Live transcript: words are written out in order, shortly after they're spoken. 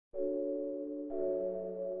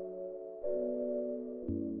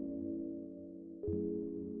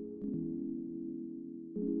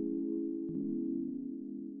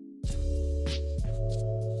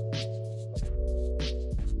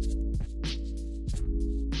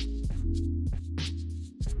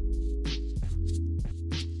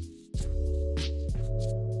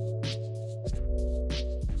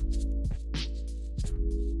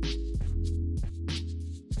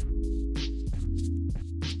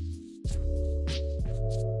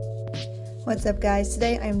What's up guys,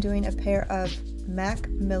 today I'm doing a pair of Mac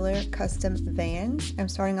Miller custom Vans. I'm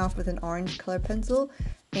starting off with an orange color pencil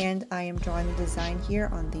and I am drawing the design here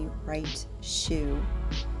on the right shoe.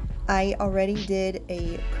 I already did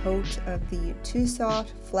a coat of the Too Soft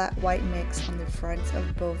flat white mix on the fronts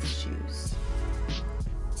of both shoes.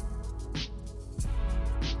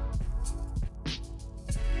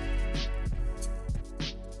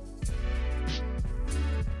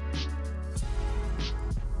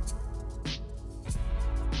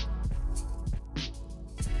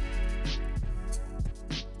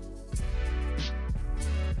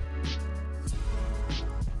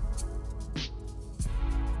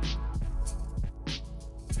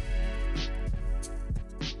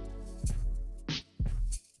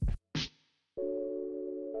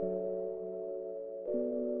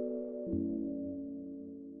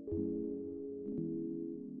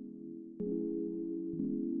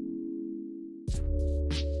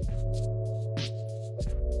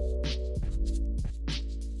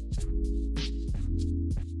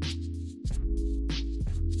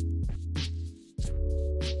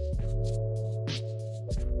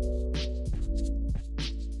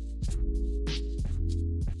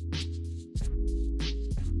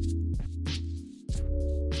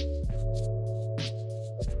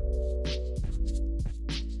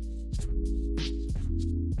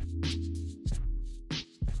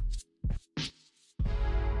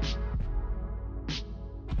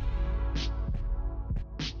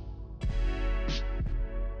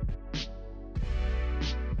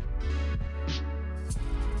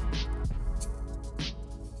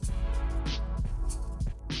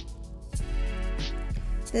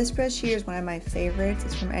 This brush here is one of my favorites.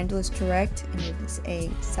 It's from Endless Direct and it is a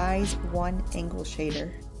size 1 angle shader.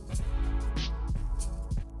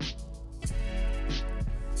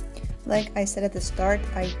 Like I said at the start,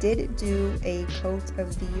 I did do a coat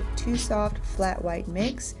of the Too Soft flat white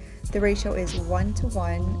mix. The ratio is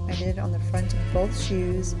 1:1. I did it on the front of both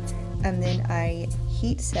shoes and then I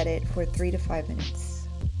heat set it for 3 to 5 minutes.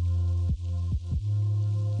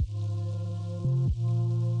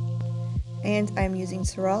 And I'm using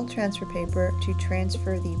Saral transfer paper to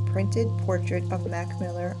transfer the printed portrait of Mac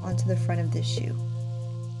Miller onto the front of this shoe.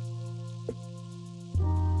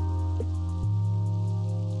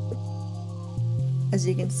 As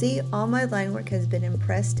you can see, all my line work has been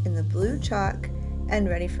impressed in the blue chalk and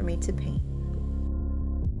ready for me to paint.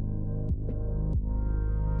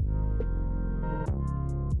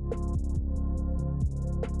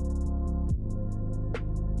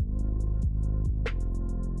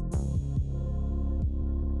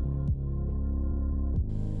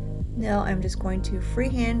 Now I'm just going to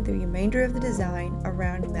freehand the remainder of the design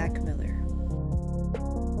around Mac Miller.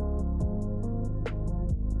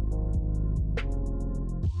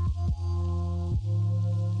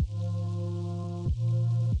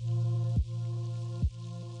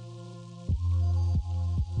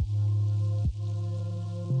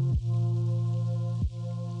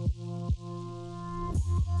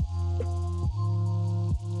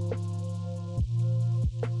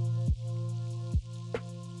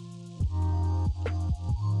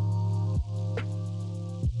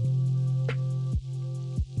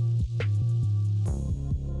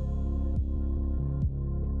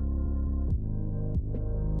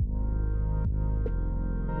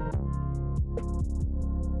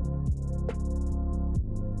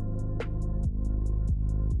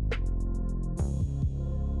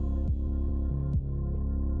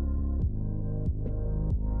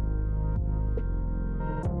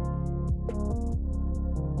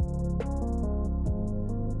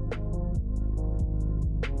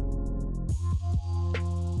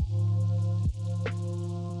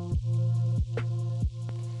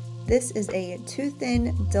 This is a too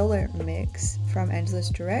thin duller mix from Endless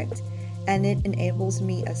Direct and it enables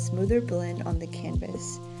me a smoother blend on the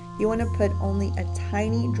canvas. You want to put only a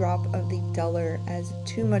tiny drop of the duller as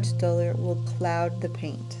too much duller will cloud the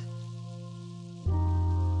paint.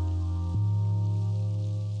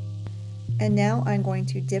 And now I'm going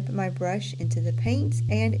to dip my brush into the paint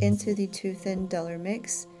and into the too thin duller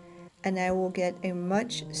mix and I will get a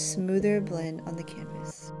much smoother blend on the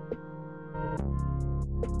canvas.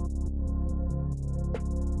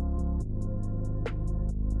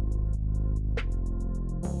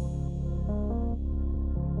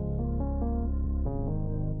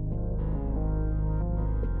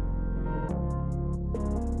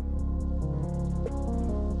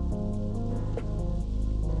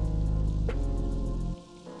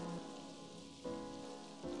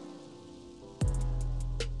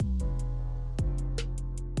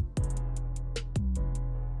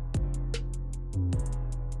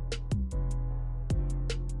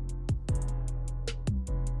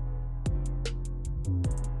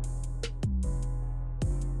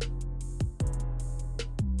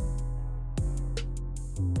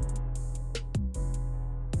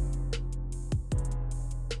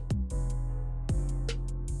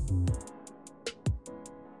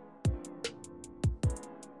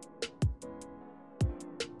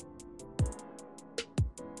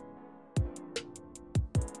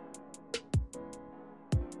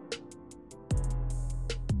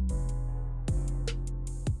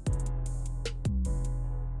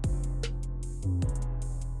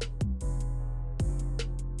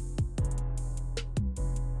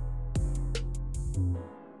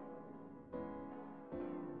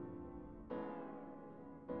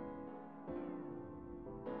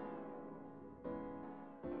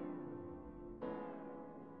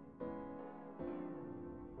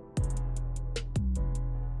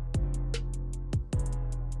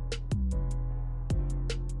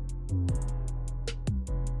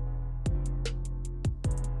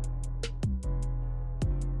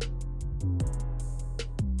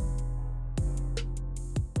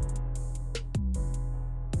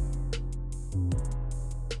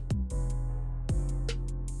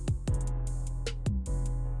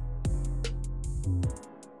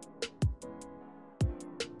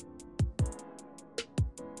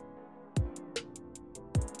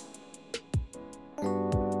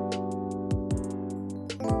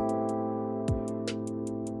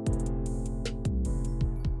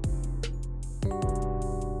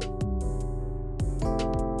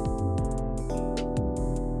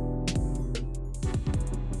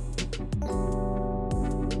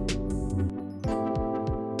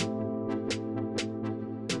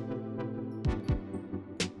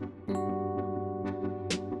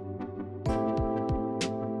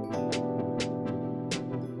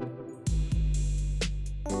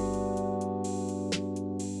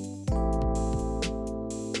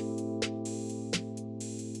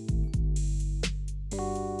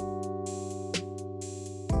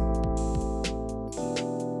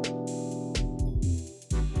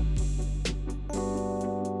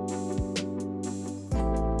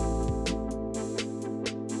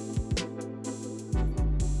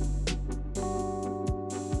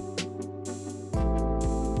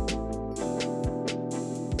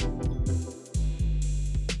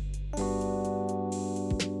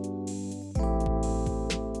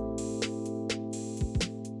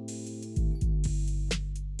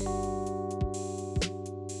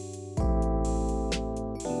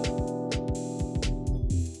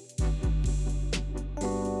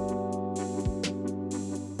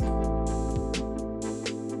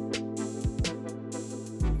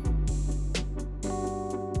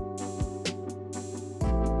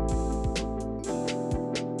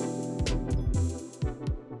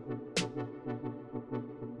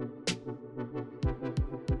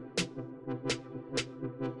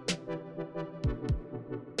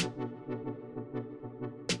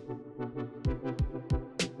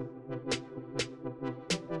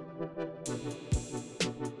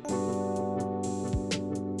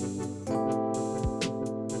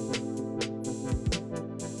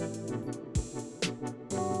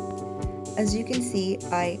 As you can see,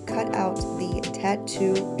 I cut out the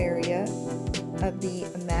tattoo area of the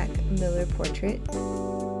Mac Miller portrait.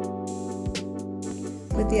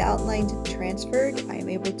 With the outline transferred, I am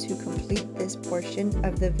able to complete this portion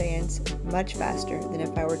of the Vans much faster than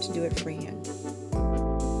if I were to do it freehand.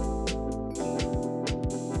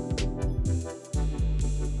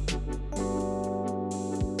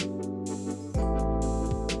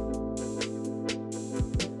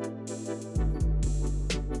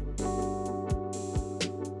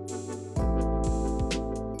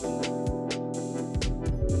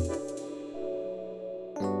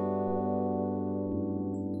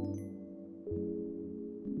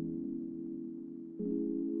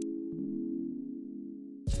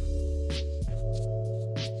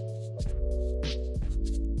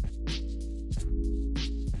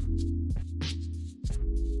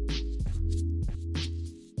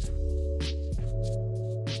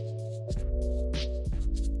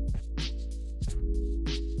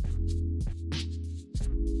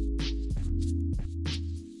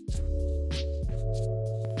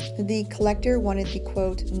 The collector wanted the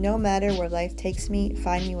quote, "No matter where life takes me,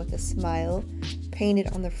 find me with a smile," painted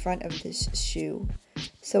on the front of this shoe.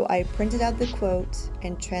 So I printed out the quote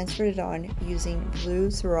and transferred it on using blue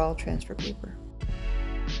Saral transfer paper.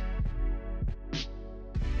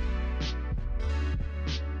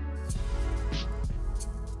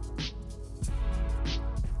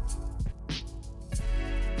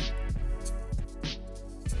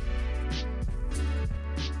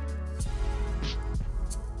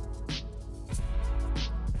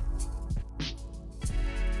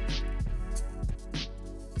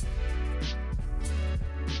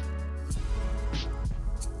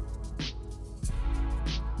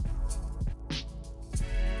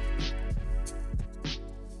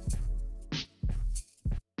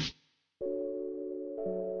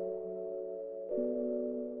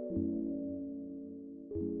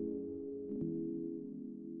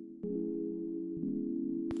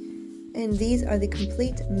 And these are the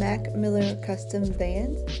complete Mac Miller custom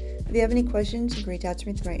Vans. If you have any questions, you can reach out to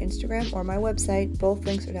me through my Instagram or my website. Both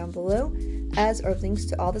links are down below, as are links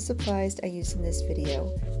to all the supplies I used in this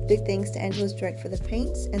video. Big thanks to Angela's Direct for the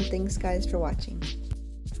paints, and thanks guys for watching.